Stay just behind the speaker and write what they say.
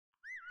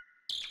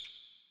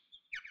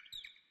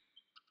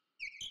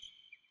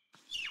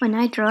When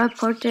I draw a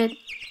portrait,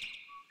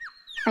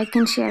 I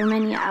can share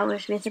many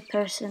hours with a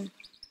person.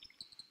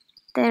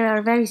 There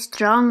are very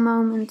strong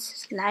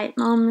moments, light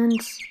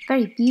moments,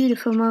 very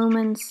beautiful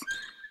moments,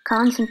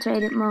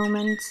 concentrated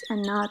moments,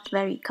 and not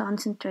very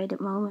concentrated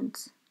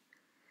moments.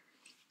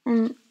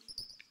 And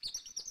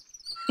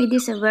it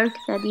is a work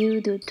that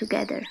you do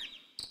together.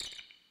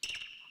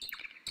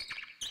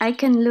 I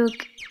can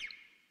look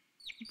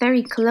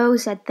very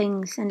close at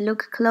things and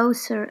look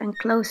closer and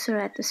closer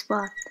at the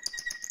spot.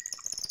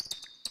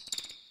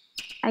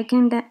 I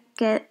can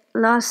get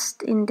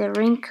lost in the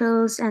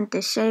wrinkles and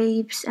the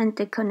shapes and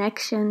the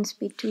connections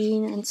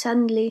between, and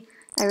suddenly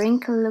a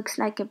wrinkle looks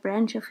like a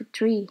branch of a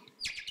tree.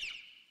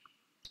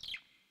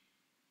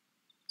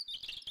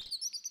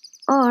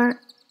 Or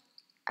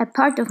a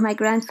part of my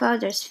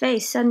grandfather's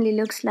face suddenly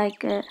looks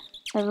like a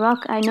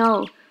rock I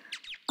know,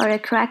 or a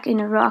crack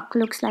in a rock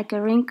looks like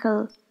a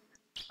wrinkle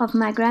of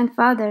my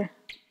grandfather.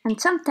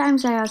 And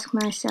sometimes I ask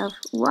myself,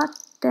 what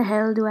the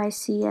hell do I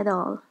see at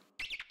all?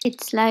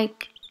 It's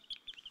like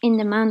in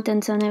the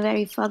mountains on a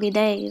very foggy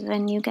day,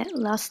 when you get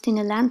lost in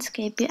a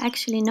landscape you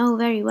actually know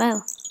very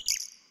well.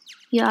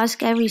 You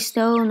ask every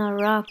stone or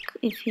rock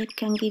if it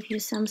can give you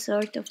some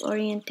sort of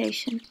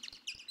orientation.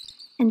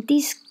 And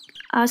this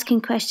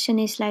asking question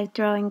is like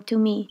drawing to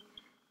me.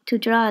 To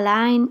draw a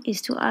line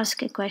is to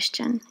ask a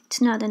question,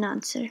 it's not an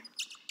answer.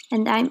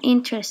 And I'm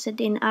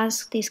interested in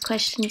asking these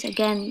questions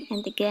again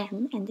and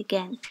again and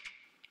again.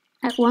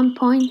 At one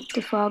point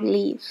the fog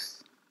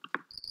leaves.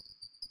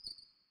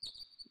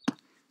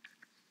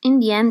 In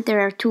the end,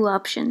 there are two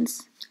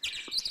options.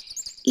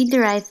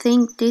 Either I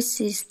think this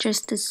is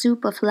just a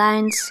soup of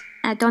lines,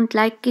 I don't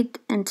like it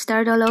and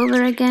start all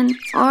over again,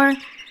 or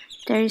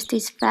there is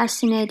this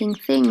fascinating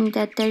thing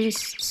that there is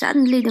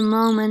suddenly the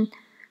moment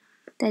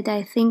that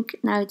I think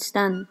now it's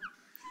done.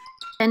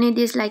 Then it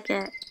is like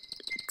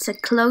it's a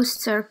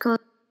closed circle,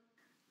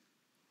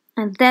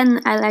 and then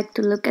I like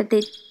to look at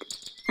it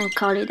and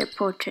call it a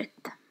portrait.